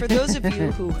 And for those of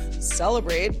you who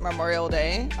celebrate Memorial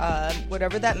Day,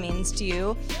 whatever that means to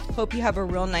you, hope you have a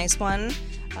real nice one.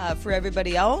 For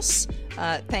everybody else,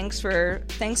 thanks for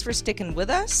sticking with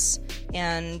us,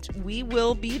 and we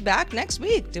will be back next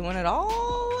week doing it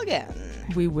all again.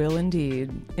 We will indeed.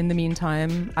 In the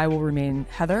meantime, I will remain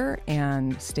Heather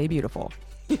and stay beautiful.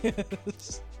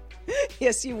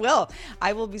 Yes, you will.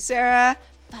 I will be Sarah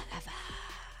forever.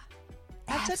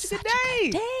 Have such a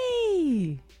good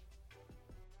day.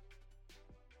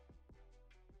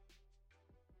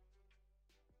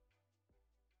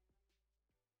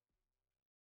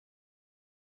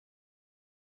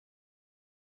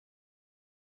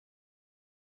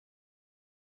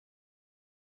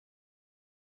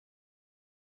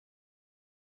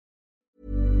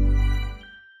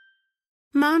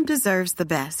 Mom deserves the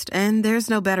best, and there's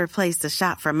no better place to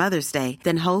shop for Mother's Day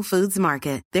than Whole Foods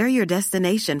Market. They're your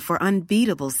destination for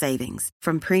unbeatable savings,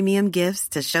 from premium gifts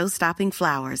to show-stopping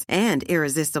flowers and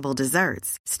irresistible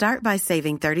desserts. Start by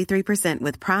saving 33%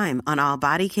 with Prime on all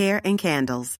body care and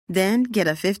candles. Then get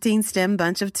a 15-stem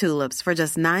bunch of tulips for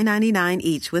just $9.99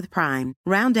 each with Prime.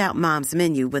 Round out Mom's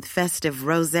menu with festive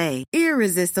rosé,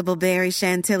 irresistible berry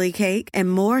chantilly cake,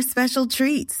 and more special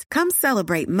treats. Come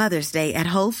celebrate Mother's Day at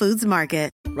Whole Foods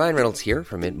Market. Ryan Reynolds here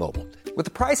from Mint Mobile. With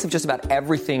the price of just about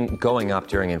everything going up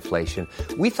during inflation,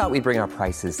 we thought we'd bring our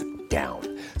prices down.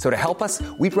 So to help us,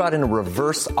 we brought in a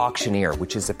reverse auctioneer,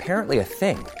 which is apparently a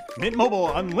thing. Mint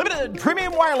Mobile Unlimited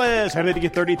Premium Wireless. How to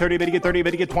get 30, 30, bit to get 30,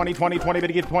 bit to get 20, 20, 20, bit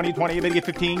to get 20, 20, bit to get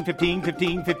 15, 15,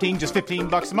 15, 15, just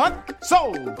 $15 a month?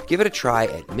 Sold! Give it a try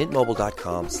at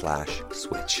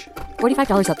mintmobile.com/switch.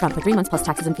 $45 up front for 3 months plus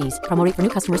taxes and fees. Promo rate for new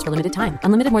customers for limited time.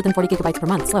 Unlimited more than 40 gigabytes per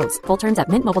month. Slows full terms at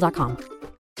mintmobile.com.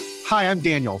 Hi, I'm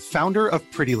Daniel, founder of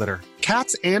Pretty Litter.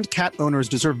 Cats and cat owners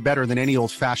deserve better than any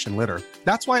old-fashioned litter.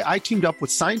 That's why I teamed up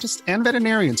with scientists and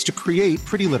veterinarians to create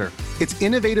Pretty Litter. Its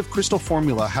innovative crystal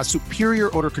formula has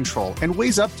superior odor control and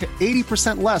weighs up to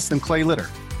 80% less than clay litter.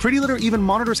 Pretty Litter even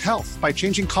monitors health by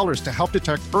changing colors to help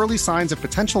detect early signs of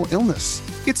potential illness.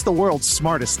 It's the world's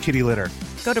smartest kitty litter.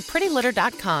 Go to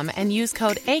prettylitter.com and use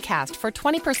code ACAST for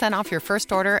 20% off your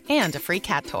first order and a free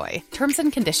cat toy. Terms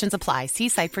and conditions apply. See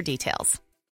site for details.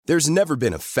 There's never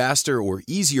been a faster or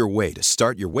easier way to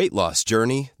start your weight loss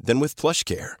journey than with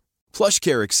PlushCare.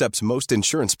 PlushCare accepts most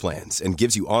insurance plans and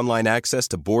gives you online access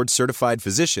to board-certified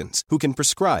physicians who can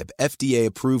prescribe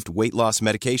FDA-approved weight loss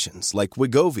medications like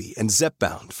Wegovy and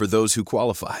Zepbound for those who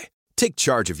qualify. Take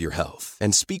charge of your health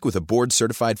and speak with a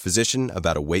board-certified physician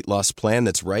about a weight loss plan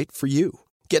that's right for you.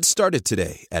 Get started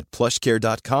today at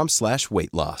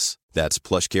plushcare.com/weight loss. That's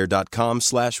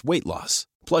plushcare.com/weight loss.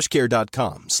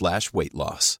 plushcare.com/weight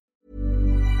loss.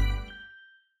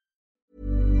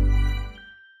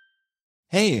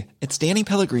 Hey, it's Danny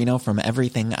Pellegrino from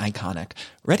Everything Iconic.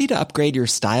 Ready to upgrade your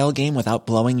style game without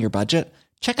blowing your budget?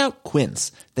 Check out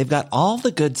Quince. They've got all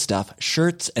the good stuff,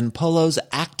 shirts and polos,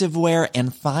 activewear,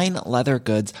 and fine leather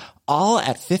goods, all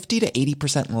at 50 to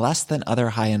 80% less than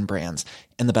other high-end brands.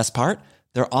 And the best part?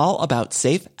 They're all about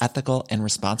safe, ethical, and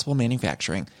responsible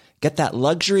manufacturing. Get that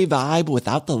luxury vibe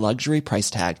without the luxury price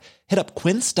tag. Hit up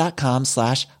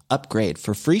quince.com/upgrade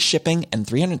for free shipping and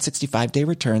 365-day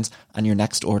returns on your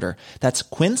next order. That's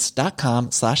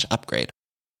quince.com/upgrade.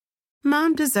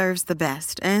 Mom deserves the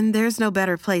best, and there's no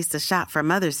better place to shop for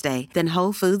Mother's Day than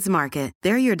Whole Foods Market.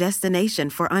 They're your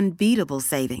destination for unbeatable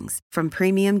savings, from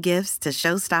premium gifts to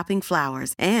show-stopping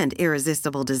flowers and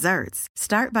irresistible desserts.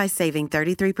 Start by saving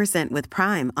 33% with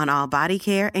Prime on all body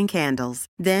care and candles.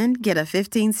 Then get a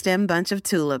 15-stem bunch of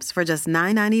tulips for just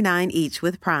 $9.99 each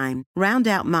with Prime. Round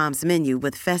out Mom's menu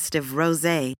with festive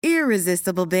rosé,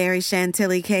 irresistible berry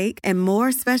chantilly cake, and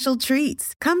more special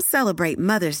treats. Come celebrate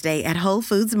Mother's Day at Whole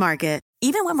Foods Market.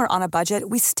 Even when we're on a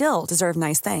budget, we still deserve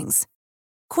nice things.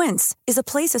 Quince is a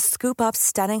place to scoop up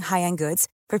stunning high-end goods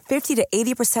for 50 to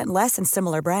 80% less than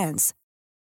similar brands.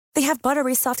 They have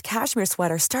buttery soft cashmere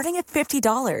sweaters starting at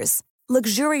 $50,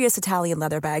 luxurious Italian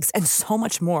leather bags, and so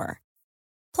much more.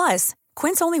 Plus,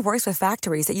 Quince only works with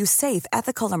factories that use safe,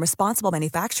 ethical, and responsible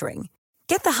manufacturing.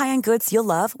 Get the high-end goods you'll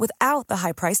love without the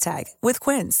high price tag with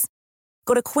Quince.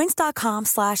 Go to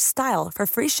quince.com/style for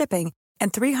free shipping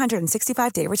and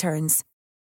 365-day returns.